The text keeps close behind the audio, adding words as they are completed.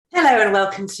and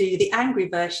welcome to the angry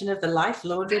version of the Life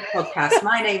Laundry podcast.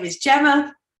 My name is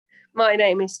Gemma. My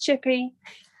name is Chippy.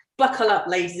 Buckle up,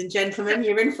 ladies and gentlemen.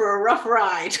 You're in for a rough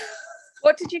ride.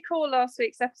 What did you call last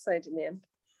week's episode in the end?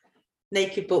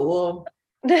 Naked but warm.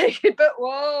 Naked but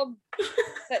warm.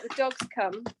 Let the dogs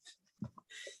come.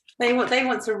 They want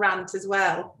to rant as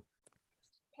well.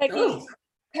 Peggy. Oh.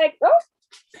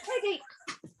 Peggy.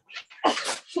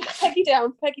 Peggy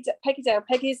down. Peggy down.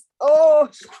 Peggy's. Oh,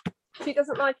 she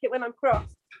doesn't like it when I'm cross.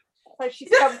 So she's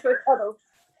come for a cuddle.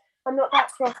 I'm not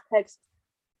that cross, Pegs.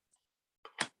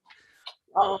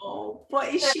 Oh,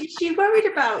 what is she? She worried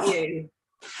about you?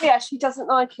 Yeah, she doesn't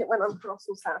like it when I'm cross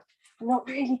or sad. I'm not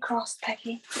really cross,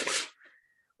 Peggy.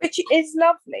 Which is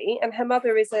lovely, and her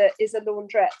mother is a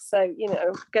laundrette, so you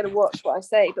know, going to watch what I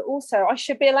say. But also, I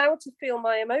should be allowed to feel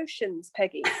my emotions,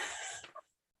 Peggy.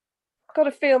 I've got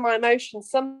to feel my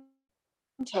emotions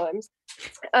sometimes.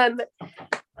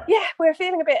 Yeah, we're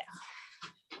feeling a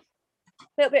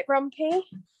little bit grumpy.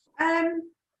 I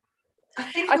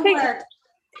think the word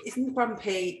isn't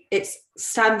grumpy. It's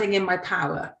standing in my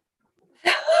power.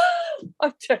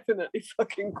 I'm definitely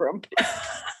fucking grumpy.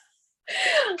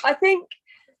 I think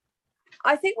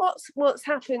what's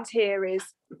happened here is,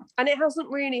 and it hasn't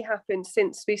really happened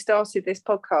since we started this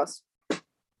podcast,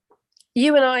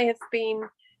 you and I have been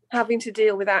having to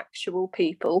deal with actual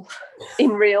people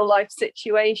in real life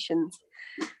situations,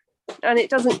 and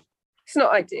it's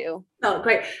not ideal. Oh,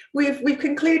 great. We've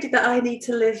concluded that I need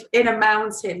to live in a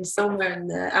mountain somewhere in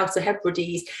the Outer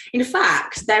Hebrides. In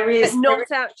fact, But not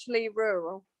actually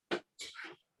rural.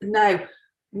 No.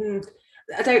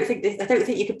 I don't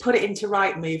think you could put it into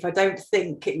Rightmove. I don't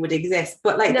think it would exist.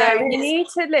 But you need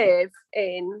to live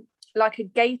in like a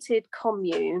gated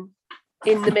commune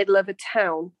in the middle of a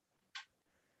town,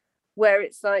 where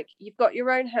it's like you've got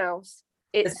your own house.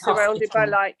 It's surrounded by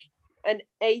like an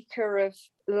acre of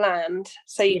land,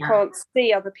 so you can't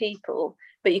see other people,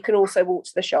 but you can also walk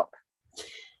to the shop.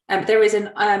 There is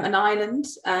an island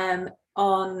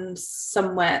on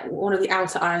somewhere, one of the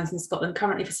outer islands in Scotland,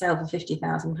 currently for sale for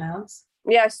 £50,000.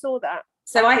 Yeah, I saw that.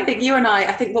 So I think you and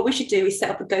I think what we should do is set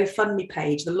up a GoFundMe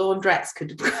page. The laundrettes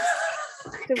could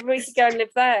we could go and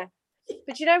live there.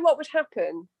 But you know what would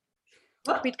happen?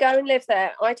 What? We'd go and live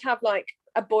there. I'd have like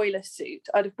a boiler suit.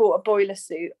 I'd have bought a boiler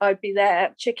suit. I'd be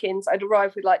there. Chickens. I'd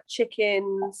arrive with like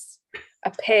chickens,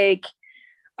 a pig,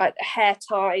 hair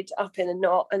tied up in a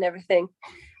knot and everything.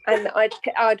 And I'd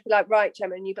be like, right,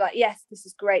 Gemma, and you'd be like, yes, this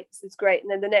is great. And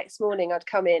then the next morning I'd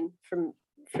come in from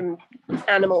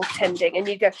animal tending, and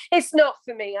you go, it's not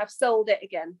for me. I've sold it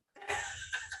again.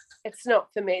 It's not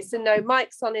for me. So no,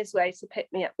 Mike's on his way to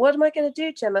pick me up. What am I going to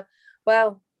do, Gemma?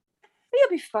 Well, you'll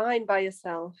be fine by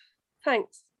yourself.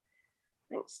 Thanks,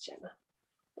 Gemma.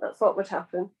 That's what would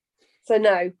happen. So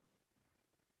no,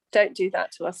 don't do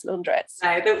that to us laundrettes.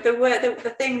 No,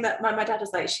 the thing that my dad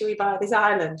was like, should we buy this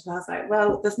island? And I was like,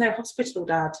 well, there's no hospital,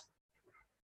 Dad.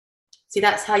 See,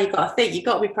 that's how you got to think. You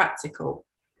got to be practical,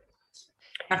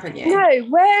 haven't you? No,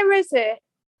 where is it?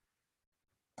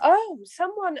 Oh,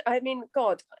 someone, I mean,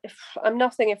 God, I'm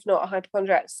nothing if not a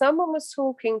hypochondriac. Someone was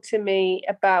talking to me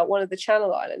about one of the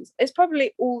Channel Islands. It's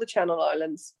probably all the Channel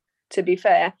Islands, to be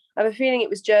fair. I have a feeling it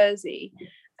was Jersey.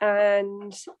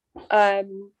 And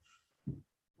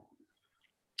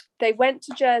they went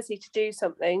to Jersey to do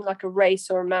something like a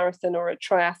race or a marathon or a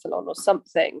triathlon or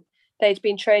something. They'd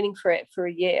been training for it for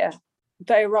a year.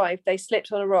 They arrived, they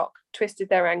slipped on a rock, twisted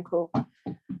their ankle.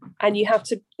 And you have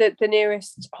to, the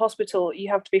nearest hospital, you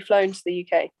have to be flown to the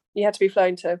UK. You had to be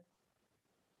flown to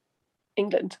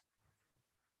England.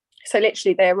 So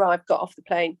literally they arrived, got off the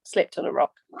plane, slipped on a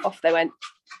rock, off they went.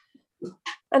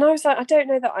 And I was like, I don't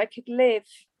know that I could live.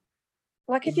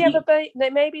 Like if you have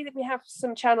maybe that we have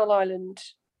some Channel Island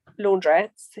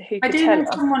laundrettes who could tell us. I do know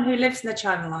someone who lives in the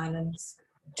Channel Islands.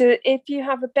 If you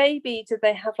have a baby, do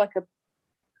they have like a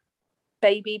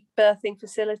baby birthing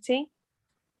facility?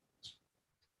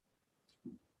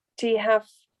 Do you have,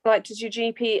 like, does your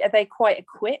GP, are they quite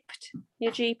equipped,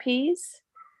 your GPs?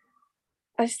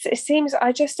 It seems,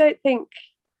 I just don't think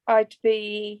I'd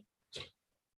be,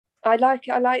 I like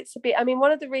to be, I mean,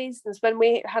 one of the reasons when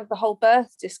we had the whole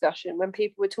birth discussion, when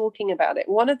people were talking about it,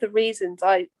 one of the reasons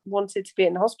I wanted to be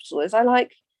in the hospital is I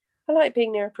like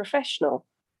being near a professional.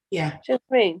 Yeah. Do you know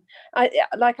what I mean?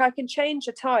 I can change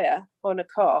a tyre on a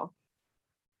car,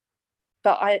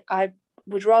 but I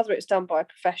would rather it's done by a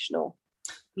professional.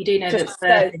 You do know that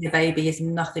birthing a baby is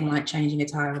nothing like changing a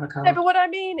tyre on a car. No, but what I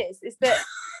mean is that,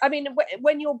 I mean,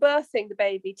 when you're birthing the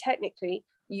baby, technically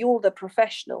you're the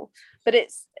professional, but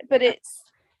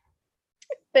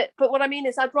what I mean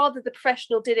is I'd rather the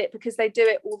professional did it because they do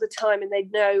it all the time and they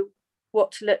know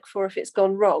what to look for if it's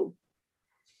gone wrong.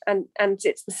 And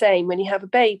it's the same when you have a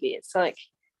baby. It's like,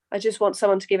 I just want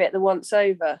someone to give it the once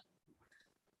over.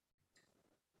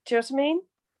 Do you know what I mean?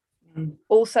 Mm.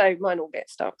 Also, mine all get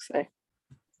stuck, so.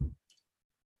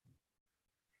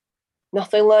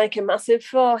 Nothing like a massive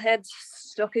forehead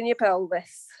stuck in your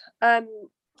pelvis.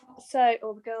 So,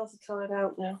 all the girls are tired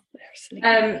out now. They're asleep.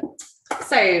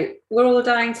 So we're all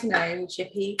dying to know,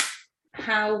 Chippy,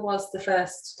 how was the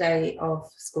first day of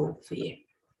school for you?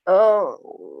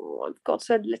 Oh, I've got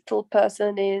a little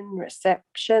person in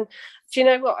reception. Do you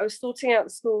know what? I was sorting out the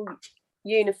school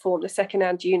uniform, the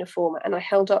second-hand uniform, and I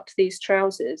held up these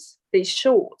trousers, these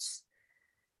shorts,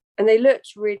 and they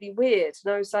looked really weird.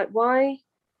 And I was like, why?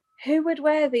 Who would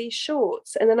wear these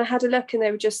shorts? And then I had a look, and they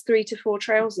were just 3 to 4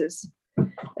 trousers,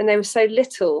 and they were so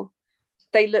little,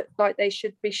 they looked like they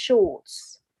should be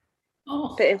shorts.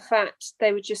 Oh. But in fact,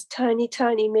 they were just tiny,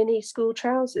 tiny mini school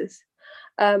trousers.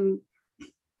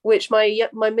 Which my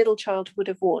middle child would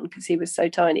have worn because he was so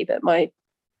tiny, but my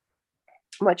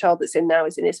child that's in now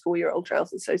is in his 4-year-old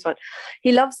trousers, so it's fine.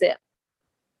 He loves it.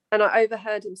 And I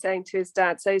overheard him saying to his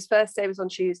dad, so his first day was on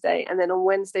Tuesday, and then on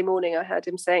Wednesday morning I heard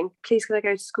him saying, please can I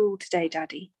go to school today,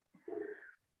 Daddy?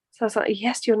 So I was like,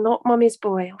 yes, you're not Mummy's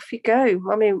boy, off you go.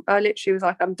 I literally was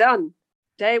like, I'm done.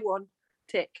 Day 1,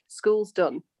 tick, school's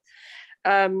done.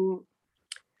 So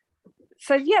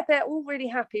yeah, they're all really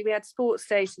happy. We had sports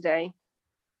day today.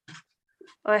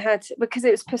 Because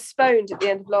it was postponed at the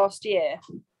end of last year.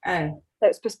 Oh. So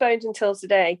it's postponed until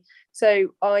today. So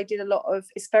I did a lot of,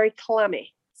 it's very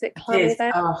clammy. Is it clammy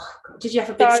there? Oh, did you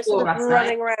have a big storm last night?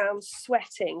 Running around,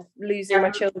 sweating, losing my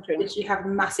children. Did you have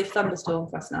massive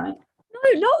thunderstorms last night?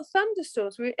 No, not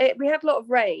thunderstorms. We had a lot of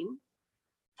rain.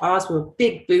 Ours were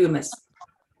big boomers.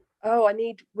 Oh, I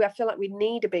feel like we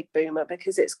need a big boomer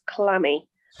because it's clammy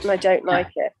and I don't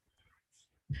like it.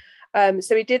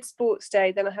 So we did sports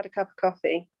day, then I had a cup of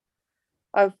coffee.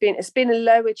 It's been a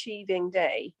low achieving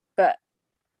day, but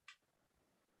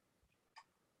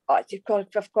I've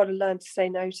got to learn to say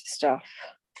no to stuff.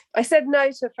 I said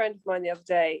no to a friend of mine the other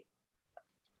day,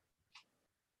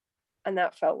 and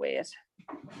that felt weird.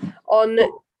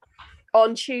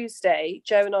 On Tuesday,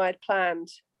 Joe and I had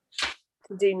planned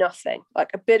to do nothing,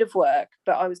 like a bit of work,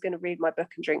 but I was going to read my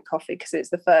book and drink coffee because it's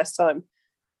the first time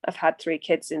I've had 3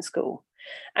 kids in school.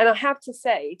 And I have to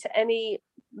say to any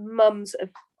mums of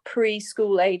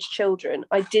preschool age children,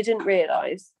 what I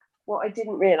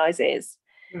didn't realise is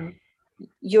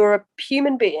you're a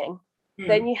human being,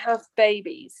 then you have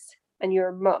babies and you're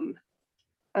a mum,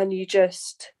 and you're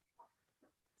just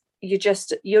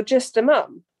a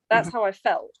mum. That's how I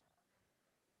felt.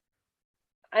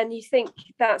 And you think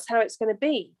that's how it's going to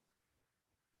be.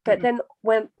 But then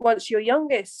once your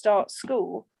youngest starts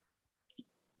school,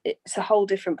 it's a whole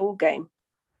different ball game.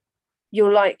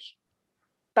 You're like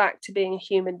back to being a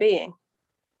human being.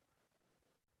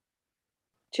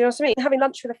 Do you know what I mean? Having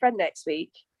lunch with a friend next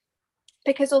week,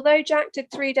 because although Jack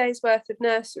did 3 days worth of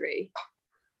nursery,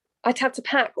 I'd have to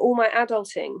pack all my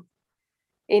adulting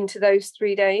into those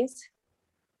 3 days.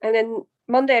 And then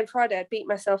Monday and Friday, I'd beat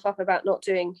myself up about not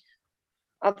doing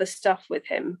other stuff with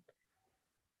him.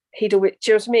 Do you know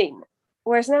what I mean?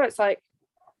 Whereas now it's like,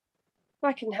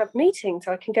 I can have meetings,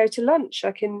 I can go to lunch,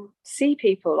 I can see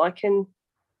people, I can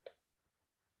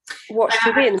watch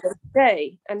TV in the middle of the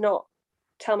day and not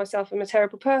tell myself I'm a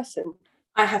terrible person.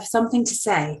 I have something to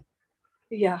say.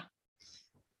 Yeah.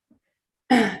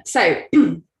 So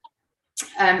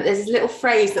there's this little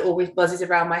phrase that always buzzes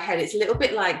around my head. It's a little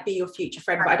bit like be your future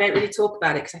friend, but I don't really talk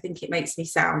about it because I think it makes me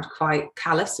sound quite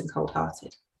callous and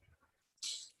cold-hearted.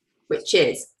 Which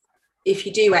is, if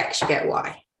you do X, you get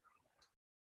Y.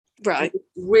 Right. It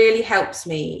really helps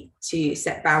me to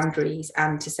set boundaries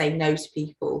and to say no to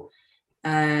people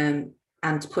and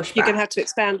to push back. You're going to have to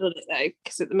expand on it though,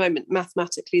 because at the moment,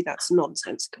 mathematically, that's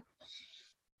nonsensical.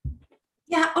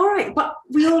 Yeah, all right, but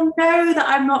we all know that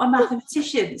I'm not a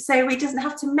mathematician, so it doesn't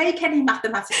have to make any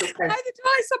mathematical sense. Neither do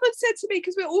I. Someone said to me,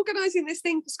 because we're organising this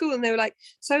thing for school, and they were like,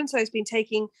 so-and-so has been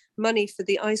taking money for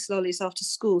the ice lollies after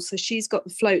school, so she's got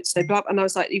the float, so blah, and I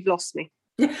was like, you've lost me.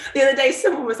 The other day,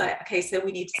 someone was like, okay, so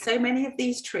we need so many of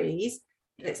these trees.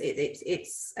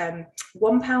 It's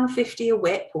 £1.50 a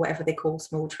whip, or whatever they call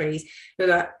small trees. I'm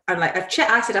like, I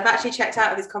said I've actually checked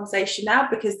out of this conversation now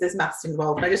because there's maths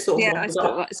involved. And I just sort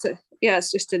of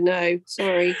it's just a no.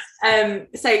 Sorry.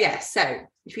 So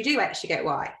if you do X, you get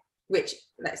Y. Which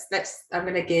I'm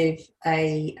going to give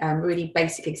a really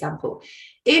basic example.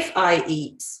 If I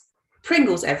eat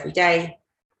Pringles every day,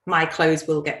 my clothes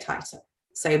will get tighter.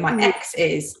 So my X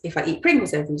is if I eat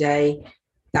Pringles every day,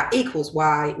 that equals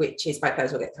Y, which is my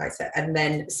clothes will get tighter. And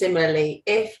then similarly,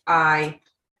 if I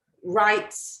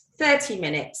write 30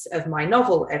 minutes of my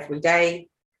novel every day.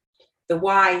 The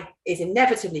why is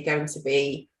inevitably going to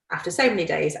be, after so many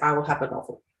days, I will have a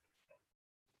novel.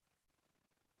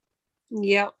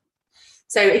 Yeah.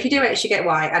 So if you do actually get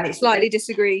why, and it's Slightly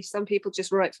disagree. Some people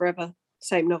just write forever,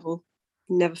 same novel,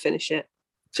 never finish it.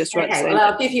 Just write the same.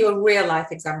 Well, I'll give you a real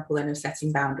life example then of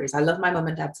setting boundaries. I love my mum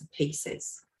and dad to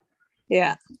pieces.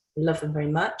 Yeah. I love them very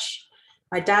much.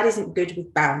 My dad isn't good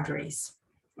with boundaries,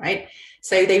 right?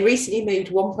 So they recently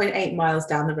moved 1.8 miles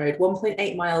down the road.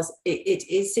 1.8 miles, it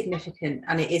is significant,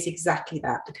 and it is exactly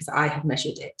that because I have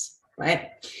measured it, right?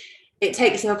 It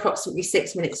takes them approximately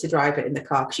 6 minutes to drive it in the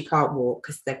car because you can't walk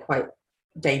because they're quite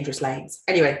dangerous lanes.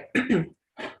 Anyway,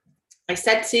 I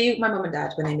said to my mum and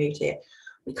dad when they moved here,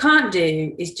 what we can't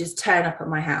do is just turn up at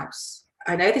my house.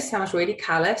 I know this sounds really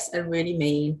callous and really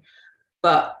mean,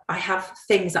 but I have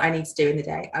things that I need to do in the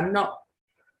day. I'm not,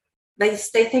 they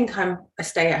think I'm a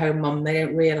stay-at-home mum. They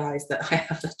don't realise that I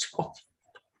have a job.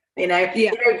 Yeah.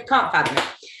 You can't fathom it.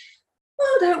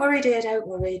 Oh, don't worry, dear, don't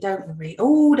worry.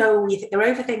 Oh, no, you think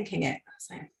they're overthinking it.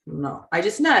 So I'm not. I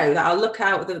just know that I'll look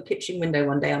out the kitchen window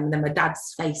one day and then my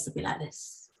dad's face will be like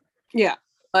this. Yeah.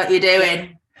 What are you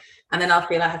doing? And then I'll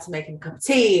feel I had to make him a cup of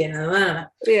tea.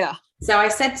 Yeah. So I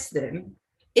said to them,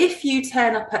 if you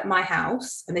turn up at my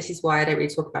house, and this is why I don't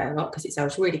really talk about it a lot because it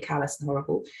sounds really callous and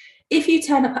horrible. If you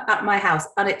turn up at my house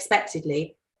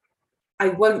unexpectedly, I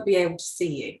won't be able to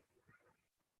see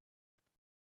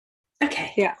you.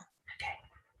 Okay. Yeah. Okay.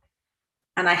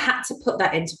 And I had to put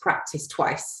that into practice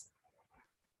twice.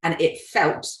 And it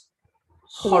felt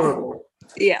horrible.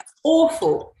 Yeah.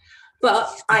 Awful.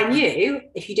 But I knew,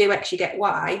 if you do actually get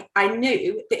why, I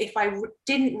knew that if I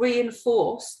didn't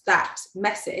reinforce that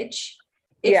message,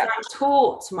 if I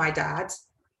taught my dad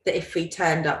that if he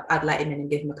turned up, I'd let him in and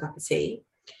give him a cup of tea.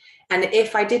 And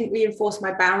if I didn't reinforce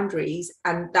my boundaries,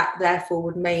 and that therefore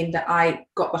would mean that I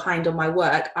got behind on my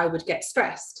work, I would get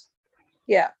stressed.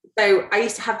 Yeah. So I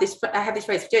used to have this, I have this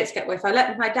phrase, if I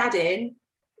let my dad in,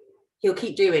 he'll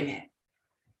keep doing it.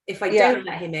 If I don't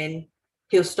let him in,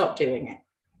 he'll stop doing it.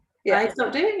 Yeah. I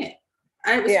stopped doing it.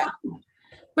 And it was fun.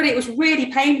 But it was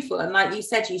really painful. And like you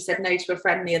said no to a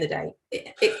friend the other day.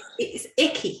 It's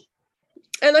icky.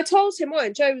 And I told him why,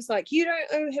 and Joe was like, you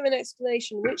don't owe him an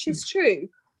explanation, which is true.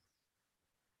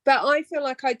 But I feel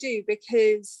like I do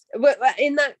because, well,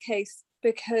 in that case,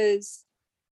 because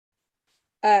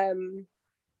it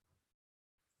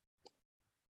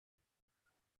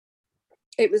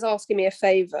was asking me a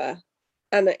favour,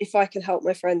 and if I can help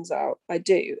my friends out, I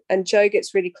do. And Joe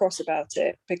gets really cross about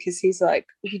it because he's like,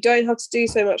 you don't have to do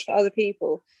so much for other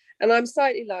people. And I'm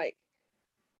slightly like,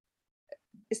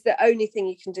 it's the only thing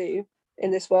you can do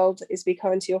in this world is be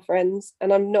kind to your friends.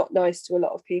 And I'm not nice to a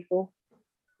lot of people,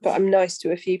 but I'm nice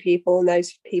to a few people, and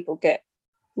those people get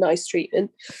nice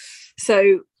treatment.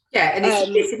 So yeah, and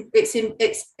it's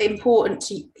important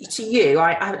to you.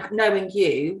 I knowing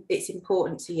you, it's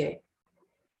important to you.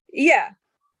 Yeah.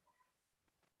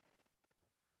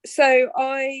 So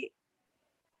I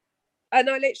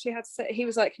literally had to say, he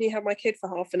was like, can you have my kid for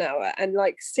half an hour? And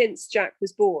like, since Jack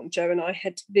was born, Joe and I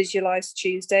had visualized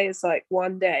Tuesday as like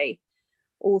one day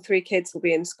all three kids will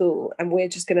be in school and we're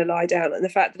just going to lie down. And the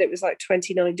fact that it was like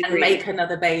 29 degrees. And make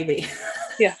another baby.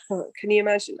 Yeah. Can you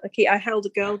imagine? I held a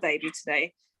girl baby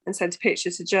today and sent a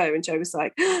picture to Joe, and Joe was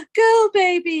like, girl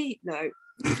baby. No.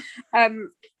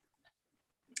 And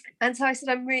so I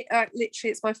said, literally,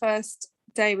 it's my first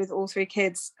day with all three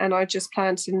kids, and I just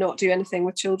plan to not do anything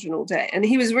with children all day. And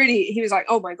he was like,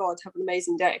 oh my God, have an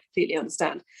amazing day. I completely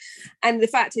understand. And the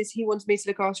fact is, he wanted me to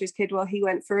look after his kid while he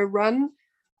went for a run.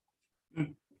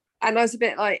 And I was a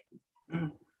bit like,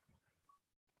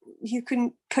 you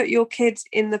can put your kids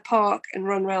in the park and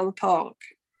run around the park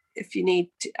if you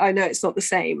need to. I know it's not the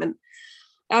same. And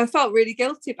I felt really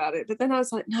guilty about it. But then I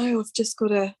was like, no, I've just got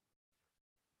to,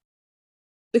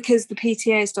 because the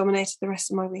PTA has dominated the rest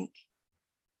of my week.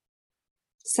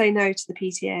 Say no to the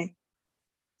PTA.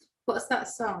 What's that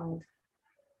song?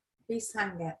 Who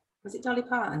sang it? Was it Dolly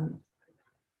Parton?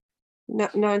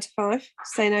 9 to 5.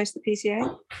 Say no to the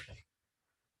PTA.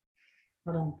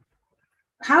 Hold on.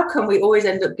 How come we always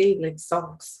end up Googling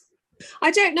songs? I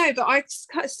don't know, but I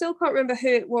still can't remember who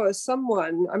it was.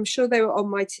 Someone, I'm sure they were on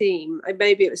my team.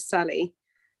 Maybe it was Sally,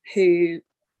 who...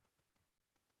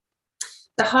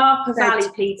 The Harper Valley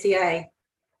PTA.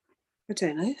 I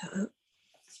don't know that.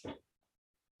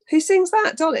 Who sings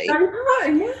that? Dolly? Dolly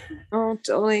Parton, yeah. Oh,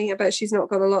 Dolly. I bet she's not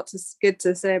got a lot good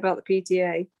to say about the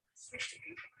PTA.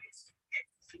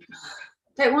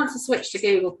 Don't want to switch to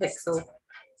Google Pixel.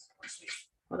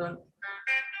 Hold on.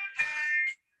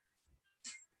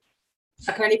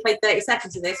 I can only play 30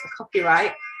 seconds of this for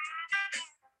copyright.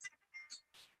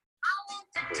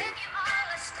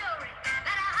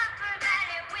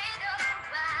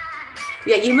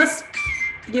 Yeah, you must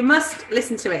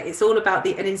listen to it. It's all about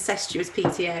an incestuous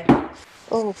PTA.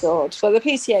 Oh God. Well, the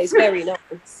PTA is very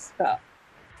nice, but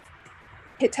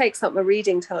it takes up my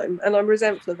reading time, and I'm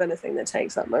resentful of anything that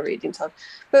takes up my reading time.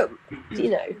 But you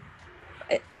know,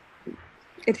 it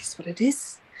is what it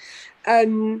is.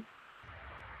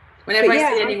 Whenever I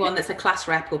see anyone that's a class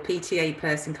rep or PTA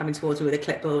person coming towards me with a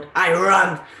clipboard, I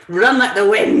run like the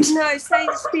wind. No,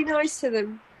 just be nice to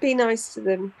them. Be nice to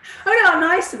them. Oh no, I'm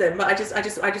nice to them, but I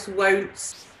just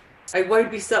won't. I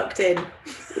won't be sucked in.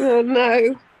 Oh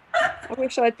no. I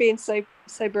wish I'd been so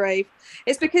brave.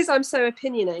 It's because I'm so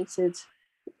opinionated.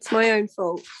 It's my own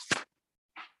fault.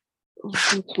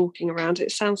 I'm walking around.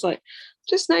 It sounds like.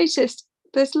 Just noticed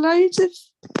there's loads of.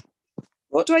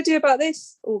 What do I do about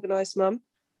this? Organised mum.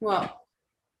 What?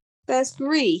 There's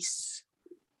grease.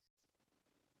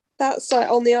 That's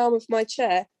like on the arm of my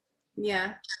chair.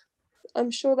 Yeah. I'm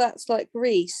sure that's like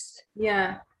grease.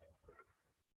 Yeah.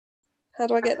 How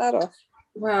do I get that off?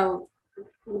 Well,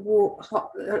 warm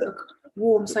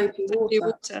soapy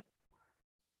water.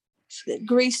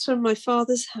 Grease from my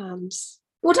father's hands.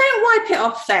 Well, don't wipe it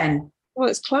off then. Well,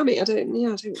 it's clammy. I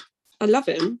love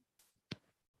him.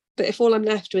 But if all I'm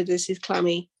left with is his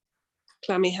clammy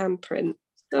handprint.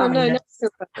 Oh no, not so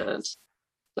bad.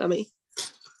 Clammy.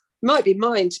 Might be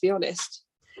mine, to be honest.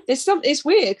 It's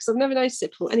weird because I've never noticed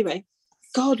it before. Anyway,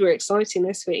 God, we're exciting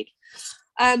this week.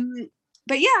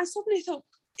 But yeah, I suddenly thought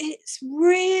it's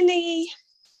really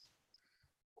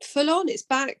full on. It's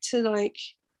back to like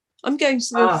I'm going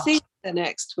to the theatre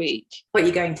next week. What are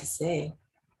you going to see?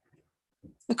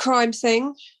 A crime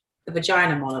thing. The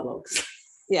vagina monologues.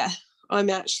 Yeah, I'm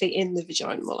actually in the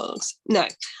vagina monologues. No,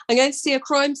 I'm going to see a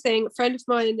crime thing. A friend of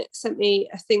mine sent me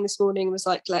a thing this morning and was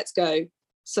like, let's go.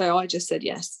 So I just said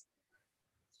yes.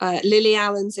 Lily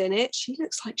Allen's in it. She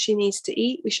looks like she needs to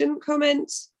eat. We shouldn't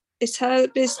comment. It's her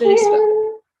business.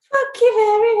 Thank you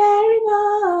very, very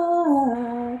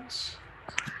much.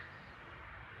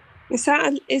 Is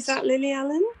that Lily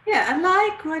Allen? Yeah, I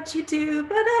like what you do,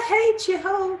 but I hate your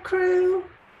whole crew.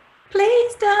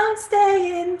 Please don't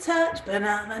stay in touch.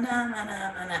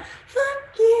 Banana.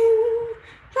 Fuck you.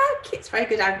 It's a very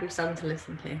good angry song to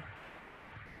listen to.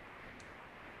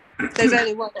 There's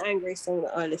only one angry song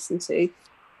that I listen to.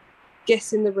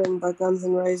 Get in the Ring by Guns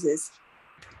N' Roses.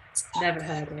 Never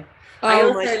heard it. I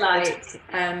also like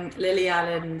Lily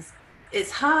Allen's It's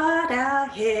Hard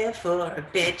Out Here for a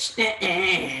Bitch.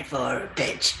 For a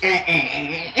bitch.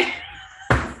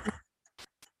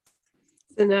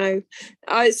 No,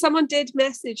 someone did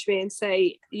message me and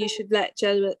say you should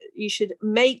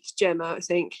make Gemma, I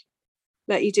think,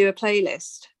 let you do a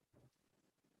playlist.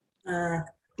 Yeah.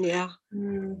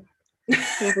 I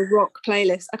have a rock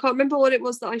playlist. I can't remember what it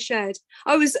was that I shared.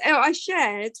 I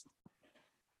shared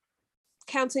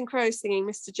Counting Crows singing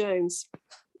Mr. Jones,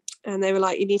 and they were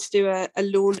like, you need to do a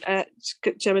lawn.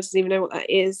 Gemma doesn't even know what that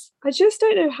is. I just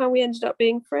don't know how we ended up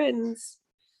being friends.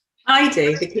 I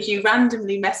do, because you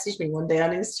randomly messaged me one day on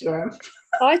Instagram.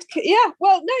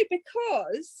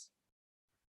 Because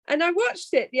and I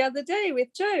watched it the other day with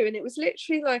Joe, and it was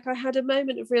literally like I had a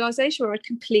moment of realization where I'd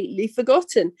completely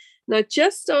forgotten. And I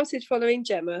just started following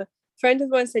Gemma. A friend of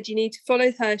mine said, you need to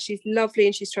follow her. She's lovely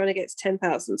and she's trying to get to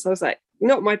 10,000. So I was like,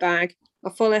 not my bag.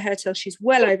 I'll follow her till she's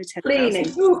well over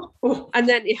 10,000. And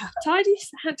then, tidy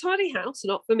house,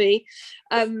 not for me.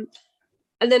 And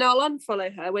then I'll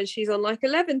unfollow her when she's on like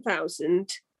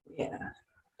 11,000. Yeah.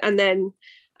 And then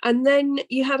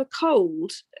you had a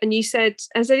cold and you said,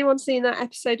 has anyone seen that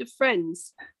episode of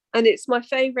Friends? And it's my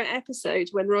favourite episode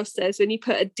when Ross says, when you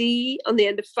put a D on the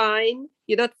end of fine,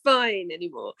 you're not fine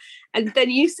anymore. And then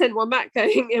you sent one back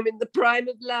going, I'm in the prime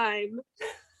of lime.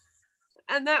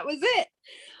 And that was it.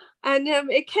 And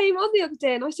it came on the other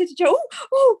day and I said to Joe,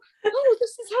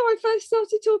 this is how I first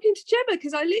started talking to Gemma,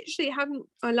 because I literally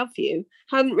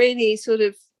hadn't really sort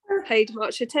of paid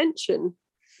much attention.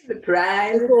 The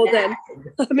prime. Before then,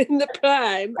 I'm in the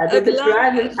prime. I'm in the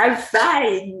prime. I'm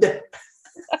fine.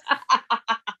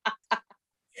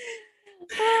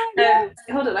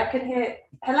 Hold on, I can hear.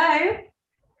 Hello.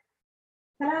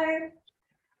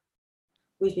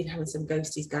 We've been having some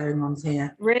ghosties going on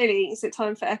here. Really? Is it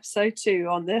time for episode 2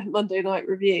 on the Monday night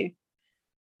review?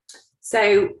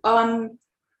 So I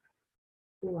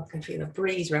can feel a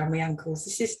breeze around my ankles.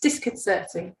 This is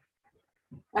disconcerting.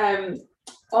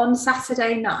 On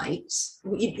Saturday night,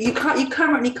 you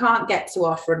currently can't get to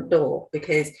our front door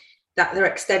because they're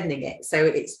extending it, so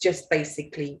it's just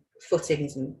basically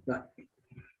footings and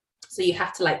so you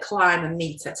have to like climb a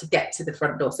meter to get to the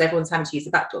front door. So everyone's having to use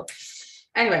the back door.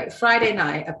 Anyway, Friday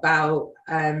night about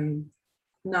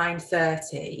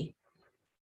 9:30,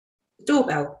 the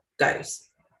doorbell goes.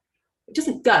 It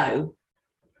doesn't go,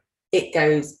 it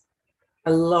goes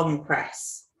a long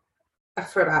press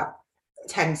for about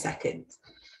 10 seconds.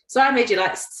 So I made you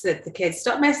like said the kids,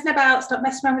 stop messing around with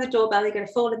the doorbell, you're going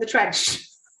to fall in the trench.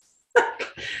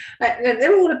 They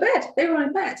were all in bed.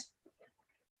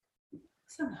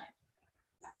 So I'm like,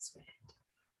 that's weird.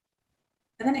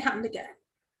 And then it happened again.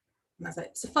 And I was like,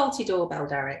 it's a faulty doorbell,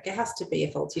 Derek. It has to be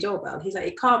a faulty doorbell. He's like,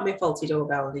 it can't be a faulty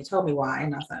doorbell. And he told me why.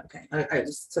 And I was like, okay, it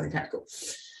was something technical.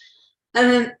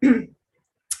 And then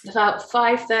about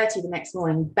 5:30 the next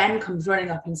morning, Ben comes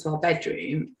running up into our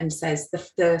bedroom and says,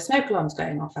 the smoke alarm's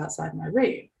going off outside my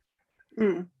room.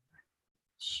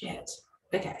 Shit.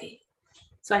 Okay.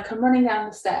 So I come running down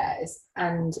the stairs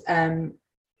and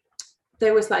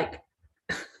there was like,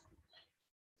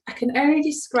 I can only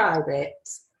describe it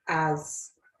as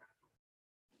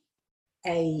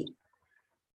a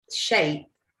shape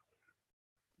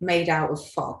made out of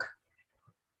fog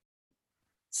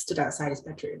stood outside his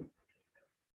bedroom.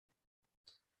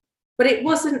 But it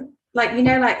wasn't like, you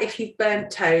know, like if you've burnt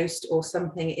toast or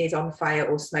something is on fire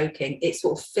or smoking, it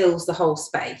sort of fills the whole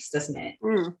space, doesn't it?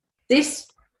 This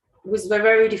was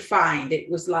very defined. It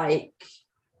was like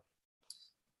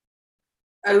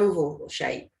oval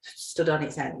shape stood on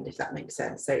its end, if that makes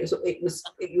sense. So it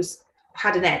was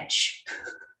had an edge.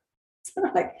 So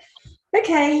I'm like,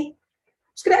 okay,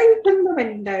 just gonna open the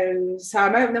windows. So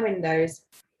I'm opening the windows,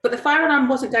 but the fire alarm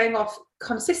wasn't going off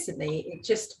consistently. It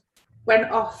just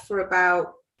went off for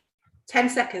about 10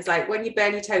 seconds, like when you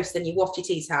burn your toast and you waft your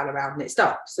tea towel around and it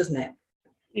stops, doesn't it?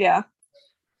 Yeah.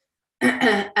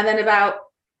 And then about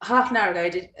half an hour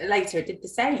later, it did the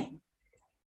same.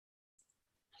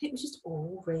 It was just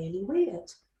all really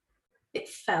weird. It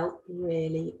felt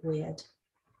really weird.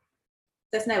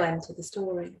 There's no end to the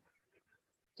story.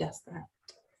 Just that.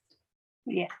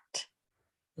 Yet.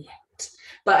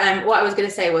 But what I was going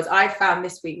to say was I found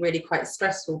this week really quite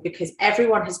stressful because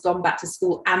everyone has gone back to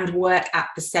school and work at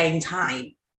the same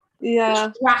time. Yeah.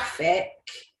 The traffic.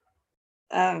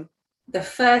 The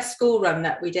first school run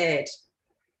that we did,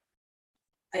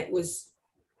 it was,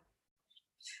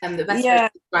 and the best way to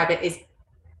describe it is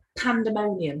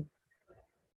pandemonium.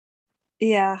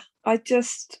 Yeah,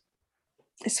 it's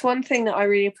one thing that I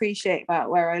really appreciate about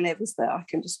where I live is that I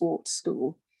can just walk to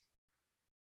school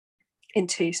in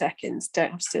 2 seconds,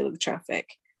 don't have to deal with the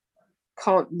traffic,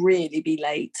 can't really be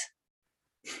late.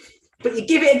 But you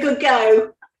give it a good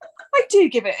go. I do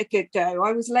give it a good go.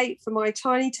 I was late for my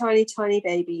tiny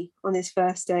baby on his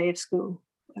first day of school.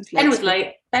 Ben was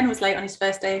late. Ben was late on his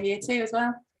first day of year 2 as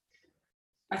well.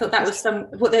 I thought that was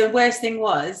what the worst thing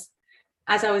was,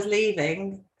 as I was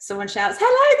leaving, someone shouts,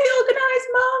 "Hello, the organised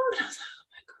mum." And I was like,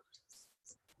 oh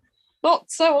my God.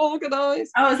 Not so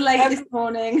organised. I was late this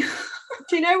morning.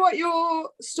 Do you know what your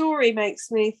story makes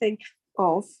me think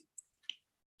of?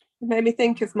 It made me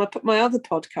think of my other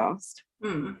podcast.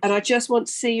 And I just want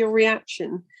to see your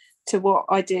reaction to what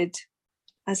I did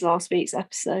as last week's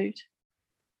episode.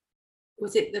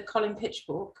 Was it the Colin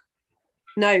Pitchfork?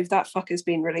 No, that fucker's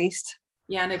been released.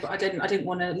 Yeah, no, but I didn't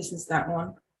want to listen to that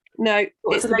one. No,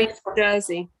 it's the Beast of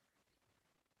Jersey.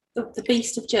 The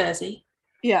Beast of Jersey?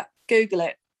 Yeah, Google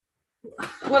it.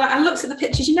 Well, I looked at the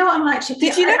pictures. You know what I'm like?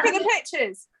 Did you look at the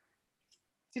pictures?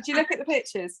 Did you look at the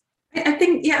pictures? I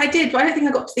think, yeah, I did, but I don't think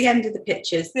I got to the end of the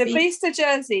pictures. The Beast of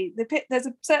Jersey, there's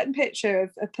a certain picture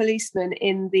of a policeman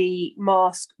in the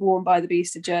mask worn by the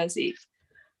Beast of Jersey.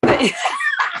 What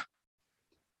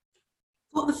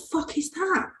the fuck is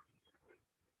that?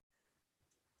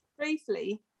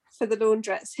 Briefly, for the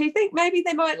laundrettes who think maybe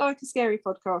they might like a scary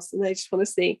podcast and they just want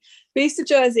to see, Beast of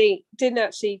Jersey didn't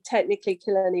actually technically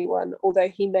kill anyone, although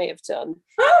he may have done.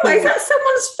 Oh, is that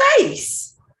someone's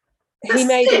face? He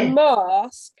made a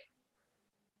mask.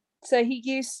 So he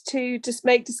used to just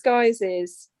make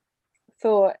disguises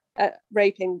for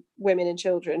raping women and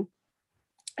children.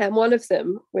 And one of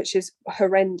them, which is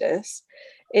horrendous,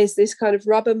 is this kind of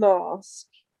rubber mask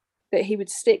that he would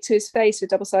stick to his face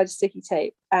with double-sided sticky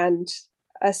tape and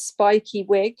a spiky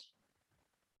wig.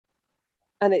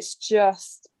 And it's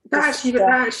just... That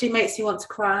actually makes you want to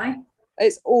cry.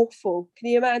 It's awful. Can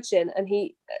you imagine? And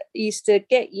he used to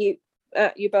get you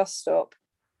at your bus stop,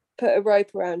 put a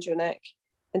rope around your neck,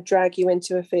 and drag you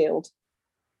into a field.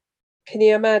 Can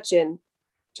you imagine,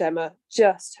 Gemma?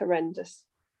 Just horrendous.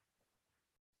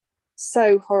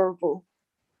 So horrible.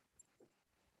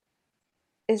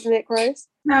 Isn't it gross?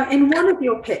 Now, in one of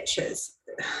your pictures,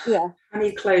 yeah, I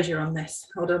need closure on this.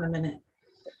 Hold on a minute.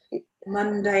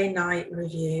 Monday night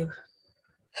review.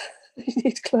 You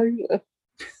need closure.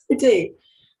 I do.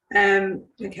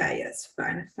 Okay, yes,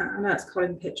 fine. I know it's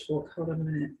Colin Pitchfork. Hold on a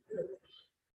minute.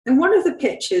 And one of the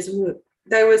pictures,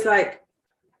 there was like,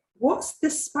 what's the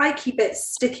spiky bit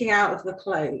sticking out of the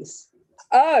clothes?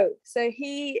 Oh, so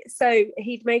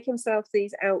he'd make himself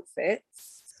these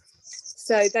outfits.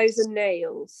 So those are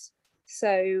nails.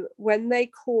 So when they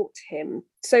caught him,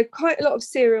 so quite a lot of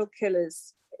serial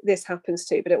killers this happens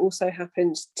to, but it also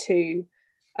happened to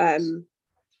the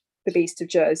Beast of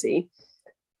Jersey,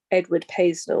 Edward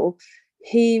Paisnell.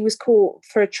 He was caught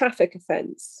for a traffic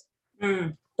offence.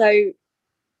 So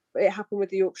it happened with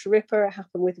the Yorkshire Ripper, it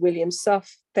happened with William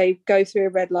Suff. They go through a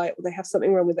red light or they have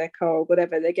something wrong with their car or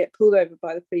whatever, they get pulled over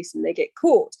by the police and they get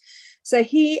caught. So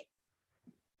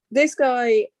this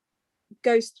guy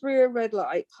goes through a red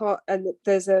light and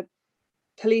there's a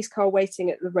police car waiting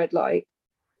at the red light.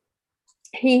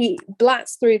 He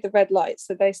blats through the red light,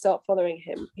 so they start following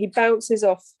him. He bounces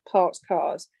off parked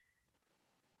cars,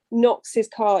 knocks his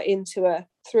car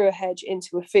through a hedge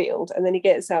into a field, and then he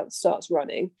gets out and starts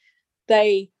running.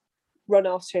 They run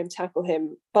after him, tackle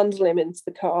him, bundle him into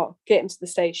the car, get him to the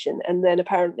station, and then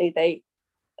apparently they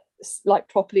like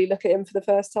properly look at him for the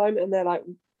first time and they're like,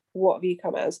 what have you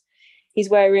come as? He's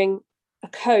wearing a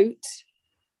coat,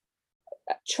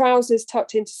 trousers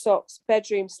tucked into socks,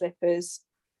 bedroom slippers,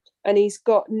 and he's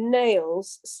got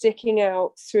nails sticking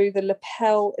out through the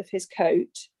lapel of his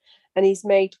coat, and he's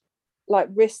made like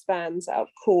wristbands out of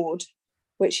cord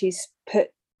which he's put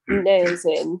nails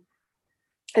in.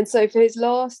 And so for his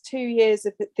last 2 years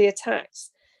of the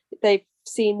attacks, they've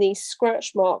seen these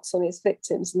scratch marks on his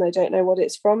victims and they don't know what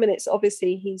it's from, and it's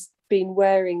obviously he's been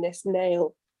wearing this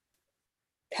nail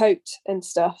coat and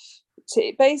stuff. So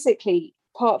basically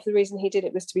part of the reason he did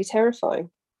it was to be terrifying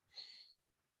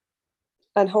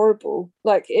and horrible.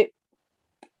 Like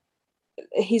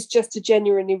he's just a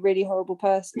genuinely really horrible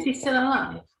person. Is he still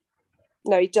alive?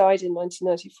 No, he died in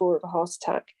 1994 of a heart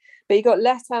attack, but he got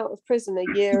let out of prison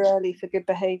a year early for good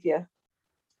behaviour.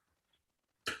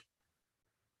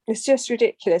 It's just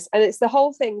ridiculous. And it's the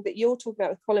whole thing that you're talking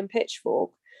about with Colin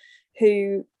Pitchfork,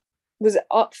 who was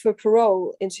up for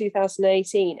parole in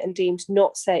 2018 and deemed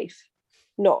not safe,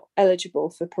 not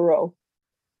eligible for parole,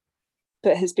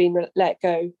 but has been let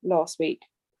go last week.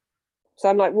 So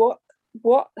I'm like, what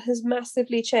has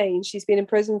massively changed? He's been in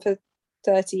prison for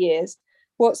 30 years.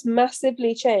 What's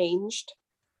massively changed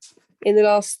in the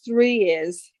last 3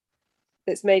 years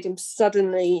that's made him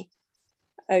suddenly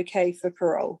okay for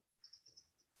parole?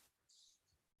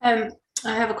 I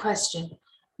have a question.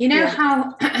 You know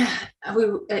how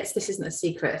this isn't a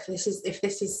secret. If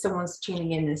this is someone's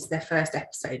tuning in, this is their first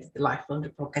episode of the Life Under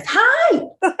podcast. Hi.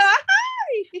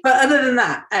 But other than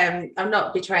that, I'm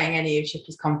not betraying any of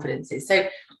Shippy's confidences. So,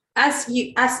 as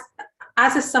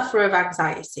a sufferer of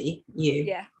anxiety,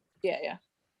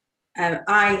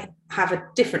 I have a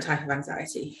different type of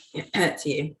anxiety to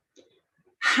you.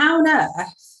 How on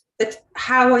earth?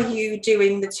 How are you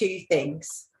doing the two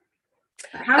things?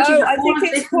 How do you have all of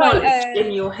this knowledge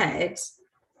in your head?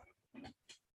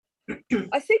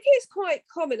 I think it's quite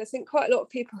common. I think quite a lot of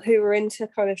people who are into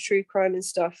kind of true crime and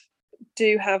stuff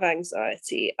do have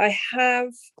anxiety. I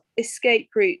have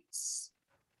escape routes.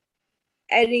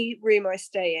 Any room I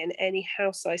stay in, any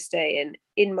house I stay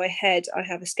in my head, I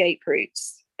have escape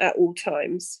routes at all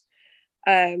times.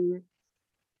 I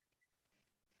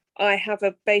have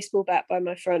a baseball bat by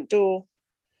my front door.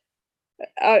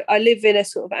 I live in a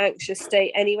sort of anxious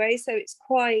state anyway, so it's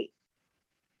quite,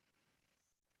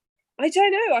 I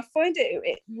don't know, I find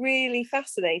it really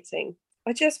fascinating.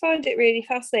 I just find it really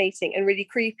fascinating and really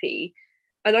creepy.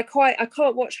 And I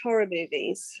can't watch horror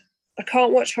movies.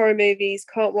 Can't watch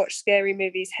scary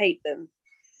movies, hate them.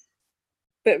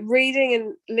 But reading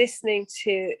and listening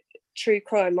to true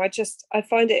crime, I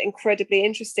find it incredibly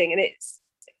interesting. And it's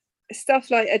stuff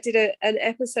like I did an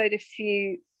episode a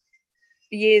few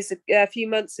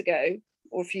months ago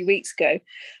or a few weeks ago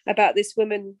about this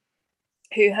woman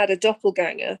who had a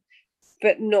doppelganger,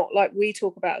 but not like we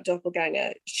talk about a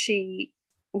doppelganger. She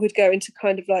would go into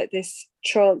kind of like this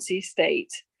trancey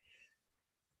state,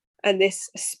 and this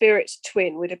spirit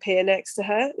twin would appear next to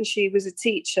her, and she was a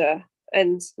teacher,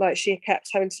 and like she kept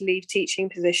having to leave teaching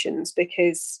positions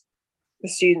because the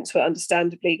students were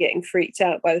understandably getting freaked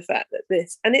out by the fact that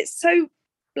this, and it's so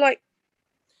like,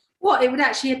 what, it would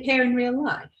actually appear in real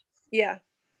life? Yeah.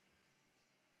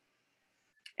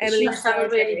 Emily must have a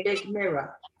really big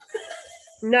mirror.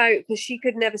 No, because she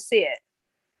could never see it.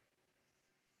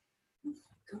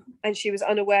 And she was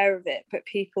unaware of it, but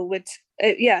people would,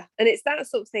 and it's that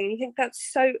sort of thing. And you think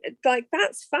that's so, like,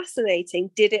 that's fascinating.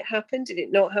 Did it happen? Did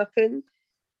it not happen?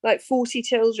 Like 40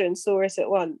 children saw it at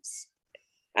once.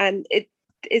 And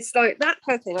it's like that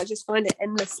kind of thing. I just find it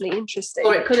endlessly interesting.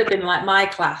 Or it could have been like my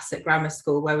class at grammar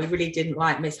school, where we really didn't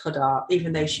like Miss Huddart,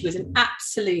 even though she was an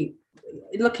absolute,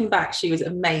 looking back, she was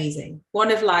amazing.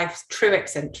 One of life's true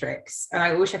eccentrics. And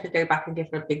I wish I could go back and give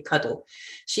her a big cuddle.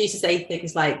 She used to say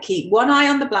things like, keep one eye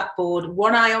on the blackboard,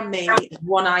 one eye on me, and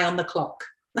one eye on the clock.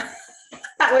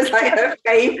 That was like her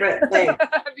favourite thing.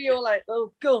 You're like,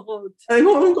 oh God.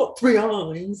 I've got 3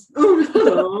 eyes.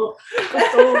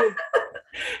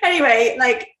 Anyway,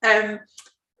 like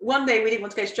one day we didn't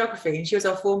want to go to geography, and she was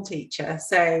our form teacher.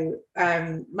 So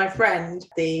my friend,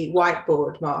 the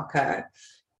whiteboard marker,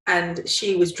 and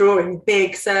she was drawing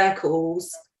big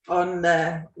circles on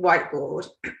the whiteboard.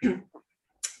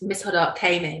 Miss Huddart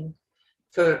came in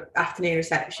for afternoon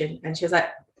reception, and she was like,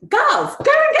 girls,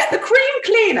 go and get the cream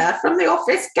cleaner from the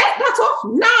office. Get that off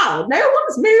now. No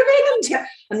one's moving.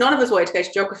 And none of us wanted to go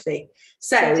to geography.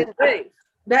 So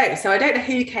no, so I don't know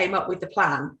who came up with the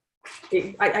plan.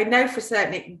 I know for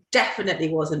certain it definitely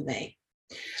wasn't me.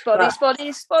 Spotty.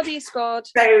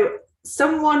 So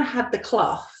someone had the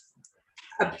cloth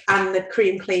and the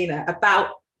cream cleaner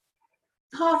about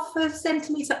half a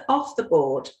centimetre off the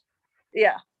board.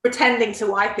 Yeah. Pretending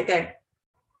to wipe it, going,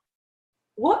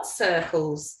 what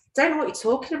circles? Don't know what you're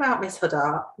talking about, Miss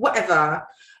Huddart. Whatever.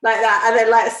 Like that. And then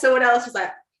like someone else was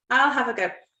like, I'll have a go.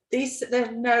 There's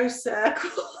no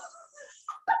circles.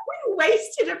 We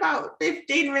wasted about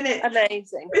 15 minutes.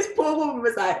 Amazing. This poor woman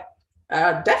was like,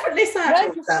 definitely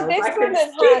circles.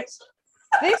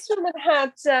 This woman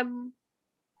had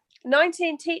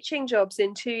 19 teaching jobs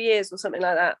in 2 years or something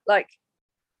like that. Like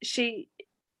she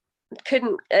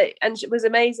couldn't, and she was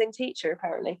an amazing teacher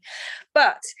apparently.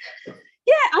 But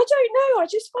yeah, I don't know. I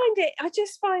just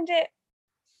find it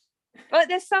like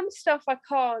there's some stuff I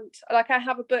can't, like I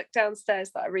have a book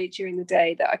downstairs that I read during the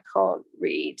day that I can't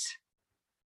read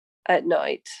at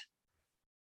night.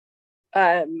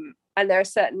 And there are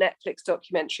certain Netflix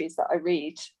documentaries that I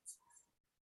read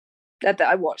that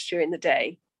I watch during the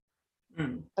day.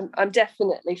 I'm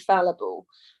definitely fallible,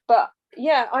 but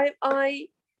yeah, I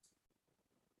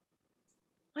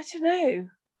don't know.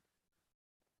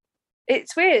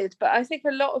 It's weird, but I think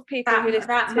a lot of people who listen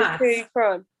to true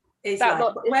crime is like,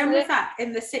 when was that,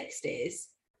 in the 60s?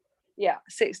 Yeah,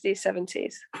 60s,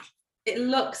 70s. It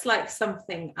looks like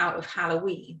something out of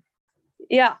Halloween.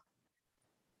 Yeah.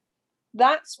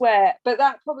 That's where, but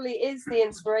that probably is the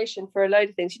inspiration for a load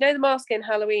of things. You know, the mask in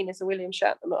Halloween is a William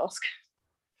Shatner mask.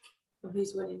 Well,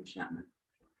 who's William Shatner?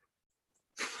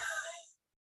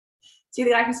 See the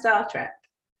guy from Star Trek?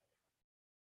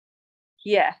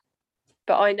 Yeah,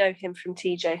 but I know him from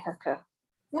TJ Hooker.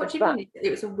 What do you mean? It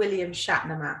was a William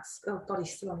Shatner mask. Oh God,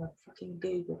 he's still on the fucking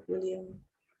Google. William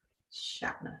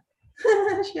Shatner.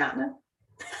 Shatner.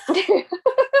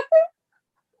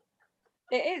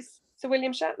 It is. It's a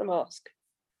William Shatner mask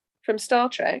from Star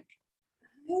Trek.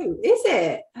 Oh, is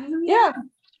it? Oh yeah.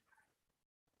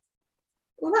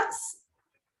 Well,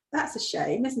 that's a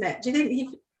shame, isn't it? Do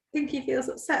you think he feels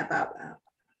upset about that?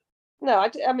 No,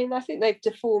 I mean, I think they've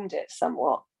deformed it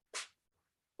somewhat.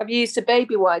 I've used a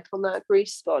baby wipe on that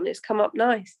grease spot and it's come up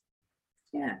nice.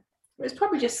 Yeah. Well, it's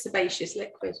probably just sebaceous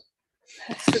liquid.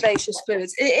 Sebaceous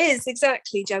fluids. It is,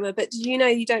 exactly, Gemma. But do you know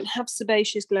you don't have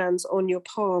sebaceous glands on your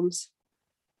palms?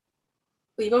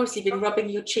 Well, you've obviously been rubbing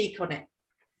your cheek on it.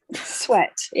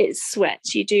 Sweat. It's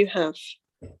sweat. You do have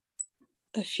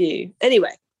a few.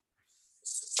 Anyway.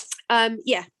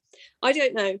 Yeah. I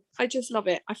don't know. I just love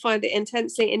it. I find it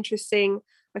intensely interesting.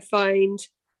 I find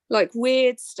like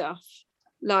weird stuff.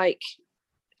 Like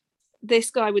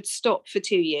this guy would stop for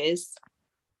 2 years,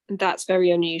 and that's very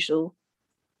unusual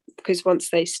because once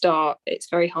they start, it's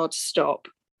very hard to stop.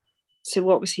 So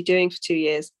what was he doing for 2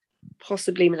 years?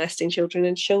 Possibly molesting children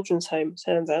in a children's home,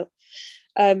 turns out.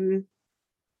 Yeah,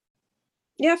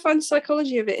 I find the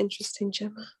psychology of it interesting,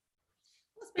 Gemma.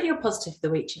 What's been your positive for the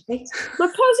week, Chippy? My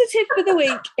positive for the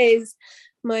week is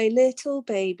my little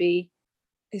baby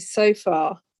is so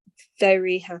far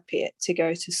very happy to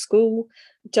go to school.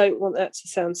 Don't want that to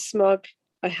sound smug.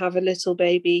 I have a little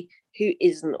baby who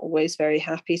isn't always very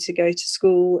happy to go to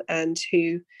school and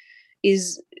who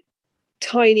is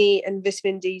tiny and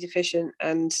vitamin D deficient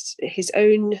and his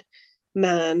own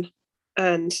man.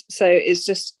 And so it's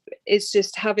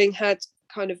just having had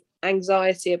kind of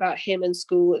anxiety about him and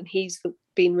school, and he's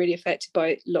been really affected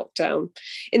by lockdown.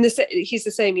 He's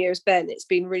the same year as Ben. It's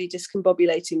been really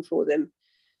discombobulating for them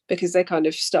because they kind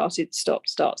of started stop.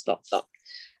 So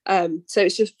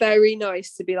it's just very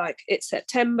nice to be like, it's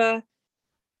September,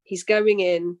 he's going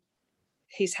in,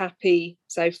 he's happy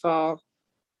so far,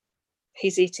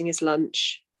 he's eating his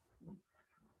lunch.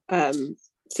 So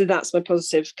that's my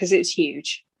positive, because it's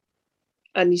huge.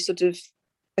 And you sort of,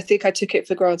 I think I took it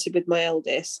for granted with my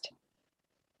eldest.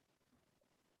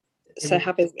 So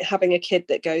having a kid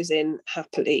that goes in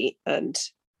happily and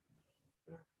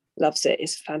loves it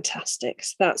is fantastic.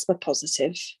 So that's my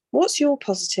positive. What's your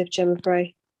positive, Gemma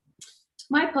Bray?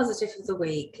 My positive of the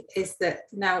week is that,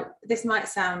 now this might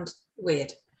sound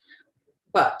weird,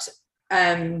 but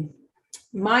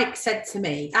Mike said to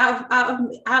me, out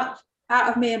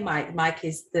of me and Mike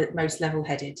is the most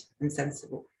level-headed and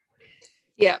sensible.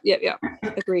 Yeah.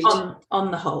 Agreed.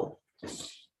 On the whole.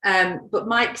 But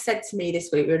Mike said to me this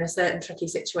week, we're in a certain tricky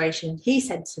situation. He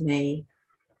said to me,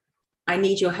 I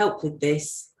need your help with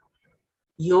this.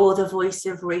 You're the voice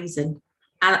of reason.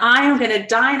 And I am going to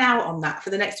dine out on that for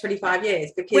the next 25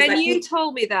 years. Because when you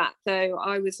told me that, though,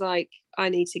 I was like, I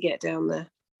need to get down there.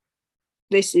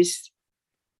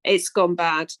 It's gone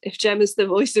bad. If Gemma's the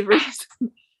voice of reason.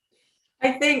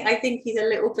 I think he's a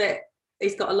little bit,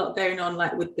 he's got a lot going on,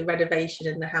 like with the renovation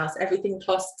in the house. Everything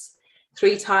costs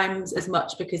 3 times as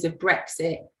much because of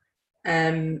Brexit.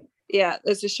 Yeah,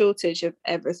 there's a shortage of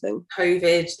everything.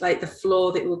 COVID, like the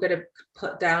floor that we were going to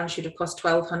put down should have cost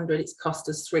 1,200. It's cost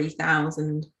us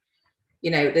 3,000.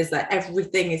 You know, there's like,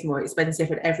 everything is more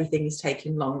expensive and everything is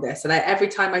taking longer. So like every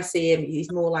time I see him,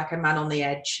 he's more like a man on the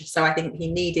edge. So I think he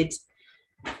needed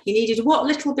what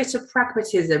little bit of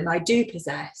pragmatism I do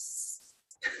possess.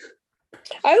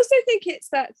 I also think it's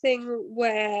that thing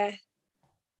where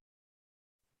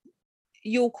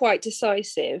you're quite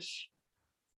decisive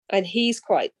and he's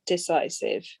quite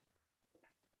decisive,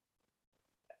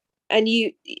 and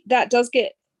that does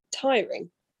get tiring.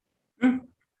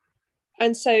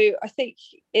 And so I think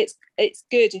it's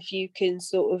good if you can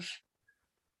sort of,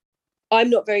 I'm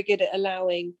not very good at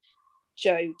allowing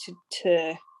Joe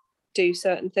to do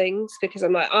certain things because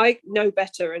I'm like, I know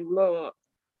better and more.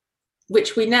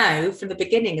 Which we know from the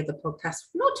beginning of the podcast,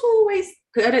 not always,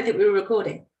 because I don't think we were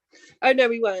recording. Oh no,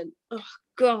 we weren't. Oh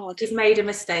God. She's made a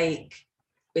mistake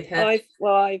with her.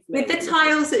 With the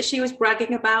tiles that she was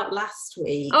bragging about last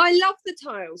week. I love the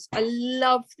tiles. I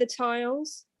love the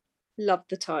tiles. Love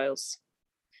the tiles.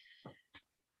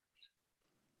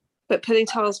 But putting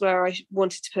tiles where I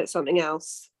wanted to put something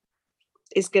else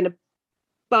is going to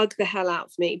bug the hell out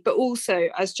of me. But also,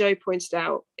 as Joe pointed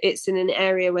out, it's in an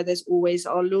area where there's always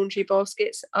our laundry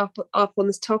baskets up on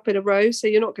the top in a row, so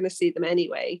you're not going to see them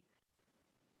anyway.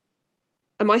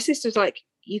 And my sister's like,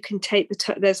 you can take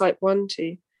there's like 1,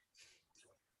 2,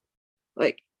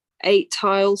 like 8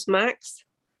 tiles max.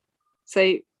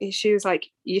 So she was like,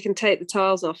 you can take the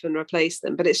tiles off and replace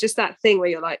them. But it's just that thing where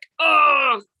you're like,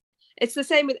 oh, it's the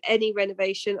same with any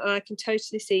renovation. And I can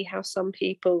totally see how some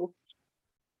people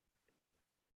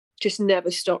just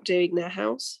never stop doing their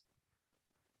house.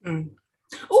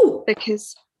 Oh,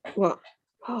 because what?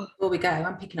 Oh. Before we go,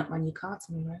 I'm picking up my new car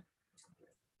tomorrow.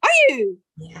 Are you?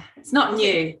 Yeah, it's not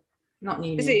new. Not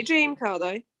new. Is it your dream car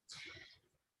though?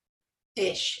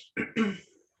 Ish.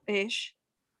 Ish.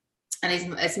 And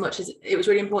as much as it was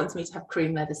really important to me to have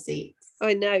cream leather seats.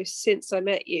 I know, since I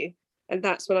met you. And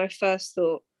that's when I first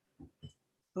thought,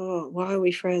 oh, why are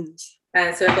we friends?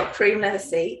 So I've got cream leather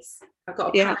seats. I've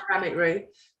got a panoramic roof.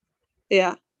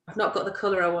 Yeah. I've not got the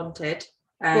colour I wanted.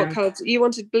 What colour? You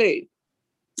wanted blue?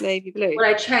 Navy blue? Well,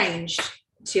 I changed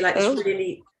to like this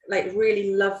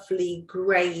really lovely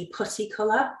grey putty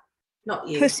colour. Not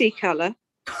you. Pussy colour?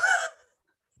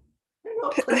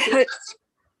 Not pussy.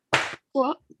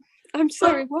 What? I'm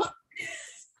sorry, what?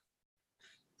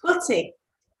 Putty.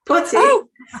 Oh!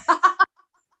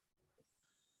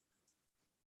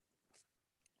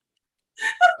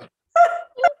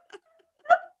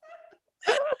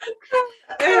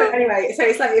 Anyway, so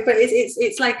it's like, but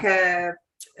it's like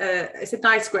it's a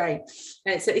nice grey.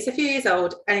 It's a few years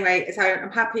old. Anyway, so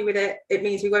I'm happy with it. It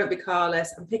means we won't be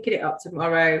carless. I'm picking it up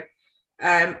tomorrow.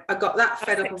 I got that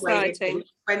fed up of waiting.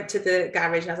 Went to the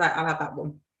garage and I was like, I'll have that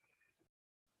one.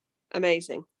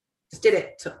 Amazing. Just did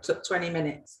it. Took 20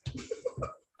 minutes.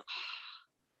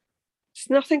 It's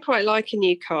nothing quite like a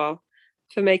new car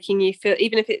for making you feel,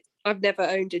 even if I've never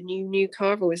owned a new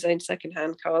car. I've always owned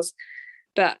secondhand cars,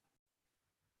 but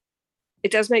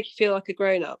it does make you feel like a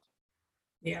grown-up.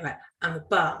 Yeah, like, I'm a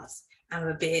boss, I'm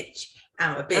a bitch,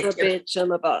 I'm a bitch,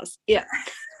 I'm a boss. Yeah.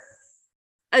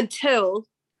 Until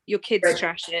your kids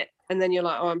trash it, and then you're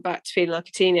like, oh, I'm back to feeling like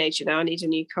a teenager now. I need a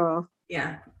new car.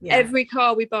 Yeah. Every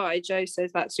car we buy, Joe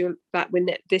says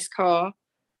this car,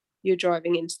 you're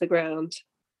driving into the ground.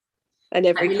 And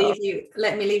let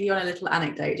me leave you on a little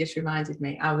anecdote. Just reminded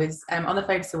me. I was on the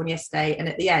phone to someone yesterday, and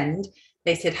at the end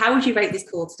they said, how would you rate this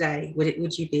call today?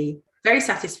 Would you be very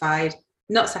satisfied,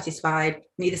 not satisfied,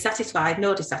 neither satisfied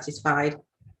nor dissatisfied,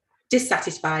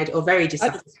 or very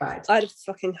dissatisfied? I'd have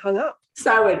fucking hung up.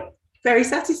 So I went, very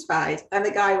satisfied. And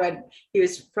the guy went, he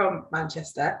was from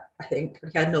Manchester, I think,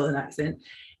 he had a northern accent.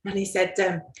 And he said,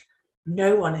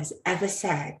 no one has ever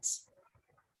said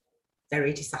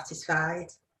very dissatisfied.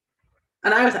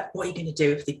 And I was like, what are you going to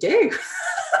do if they do?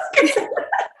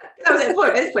 I was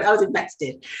at this point, I was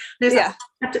invested. And he was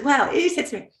like, well, he said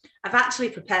to me, I've actually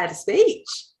prepared a speech.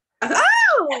 I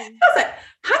was like,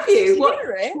 have you? What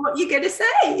are you going to say?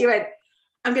 He went,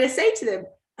 I'm going to say to them,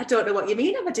 I don't know what you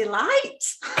mean, I'm a delight.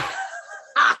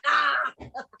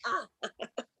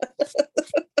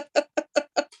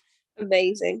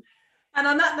 Amazing. And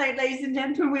on that note, ladies and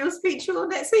gentlemen, we'll speak to you all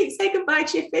next week. Say goodbye,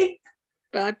 Chippy.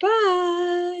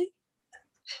 Bye-bye.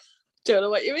 Don't know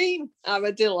what you mean. I'm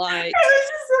a delight.